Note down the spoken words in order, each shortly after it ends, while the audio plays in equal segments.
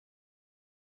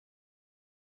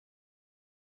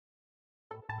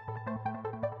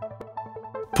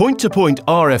Point-to-point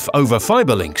RF over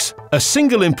fibre links are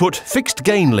single-input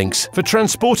fixed-gain links for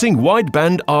transporting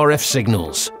wideband RF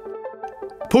signals.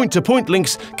 Point-to-point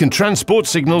links can transport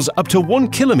signals up to 1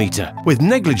 kilometre with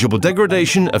negligible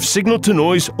degradation of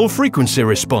signal-to-noise or frequency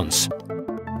response.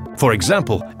 For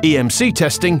example, EMC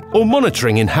testing or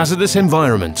monitoring in hazardous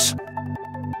environments.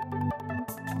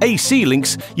 AC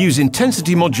links use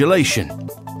intensity modulation.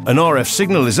 An RF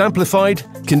signal is amplified,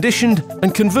 conditioned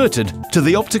and converted to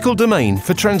the optical domain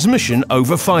for transmission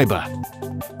over fibre.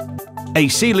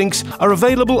 AC links are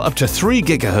available up to 3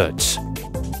 GHz.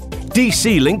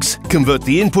 DC links convert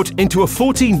the input into a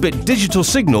 14-bit digital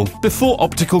signal before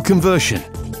optical conversion.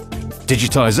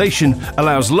 Digitization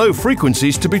allows low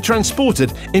frequencies to be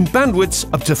transported in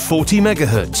bandwidths up to 40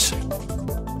 MHz.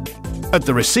 At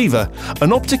the receiver,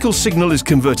 an optical signal is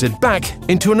converted back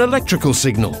into an electrical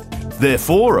signal.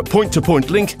 Therefore, a point-to-point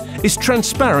link is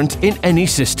transparent in any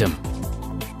system.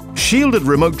 Shielded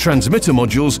remote transmitter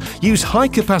modules use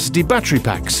high-capacity battery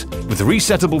packs with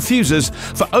resettable fuses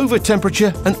for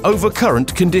over-temperature and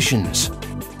over-current conditions.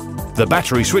 The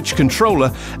battery switch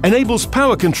controller enables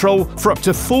power control for up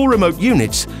to 4 remote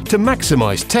units to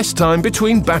maximize test time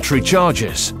between battery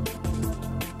charges.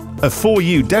 A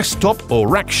 4U desktop or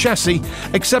rack chassis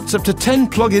accepts up to 10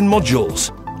 plug-in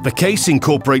modules. The case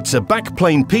incorporates a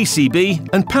backplane PCB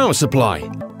and power supply.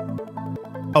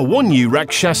 A 1U rack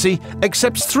chassis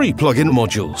accepts 3 plug-in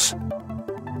modules.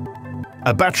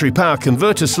 A battery power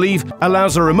converter sleeve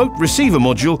allows a remote receiver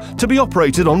module to be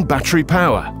operated on battery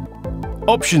power.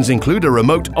 Options include a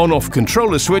remote on-off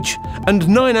controller switch and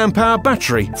 9 Ah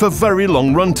battery for very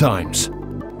long run times.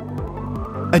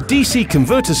 A DC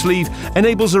converter sleeve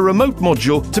enables a remote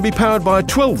module to be powered by a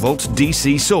 12-volt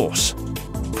DC source.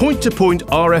 Point-to-point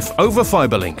RF over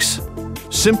fibre links.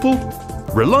 Simple,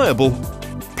 reliable,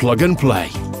 plug and play.